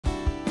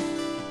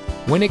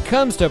When it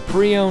comes to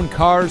pre-owned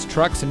cars,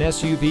 trucks, and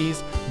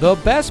SUVs, the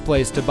best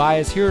place to buy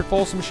is here at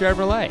Folsom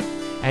Chevrolet.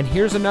 And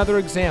here's another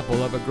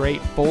example of a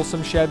great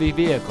Folsom Chevy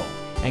vehicle,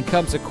 and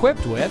comes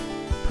equipped with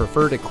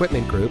Preferred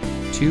Equipment Group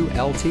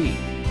 2LT,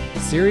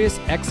 Sirius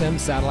XM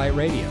satellite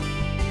radio,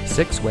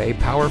 6-way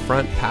power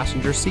front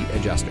passenger seat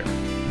adjuster,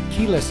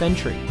 keyless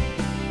entry,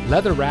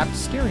 leather-wrapped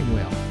steering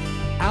wheel,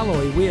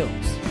 alloy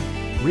wheels,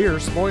 rear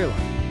spoiler,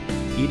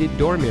 heated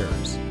door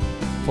mirrors,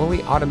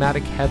 fully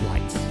automatic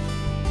headlights,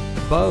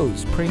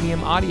 Bose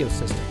premium audio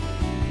system,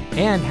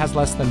 and has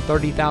less than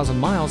 30,000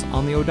 miles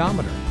on the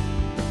odometer.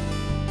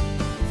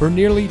 For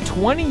nearly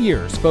 20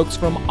 years, folks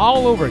from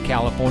all over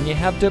California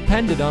have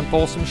depended on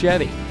Folsom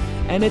Chevy,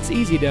 and it's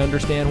easy to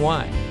understand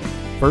why.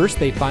 First,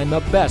 they find the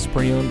best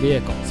pre-owned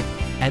vehicles,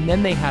 and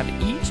then they have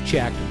each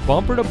checked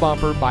bumper to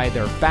bumper by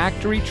their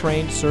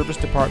factory-trained service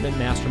department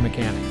master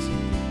mechanics.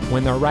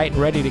 When they're right and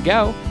ready to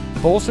go,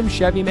 Folsom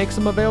Chevy makes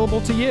them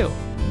available to you.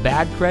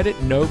 Bad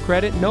credit, no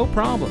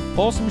problem.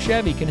 Folsom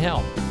Chevy can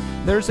help.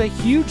 There's a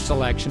huge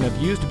selection of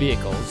used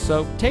vehicles,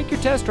 so take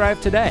your test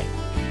drive today.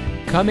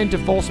 Come into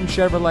Folsom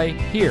Chevrolet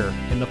here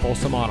in the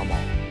Folsom Auto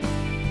Mall.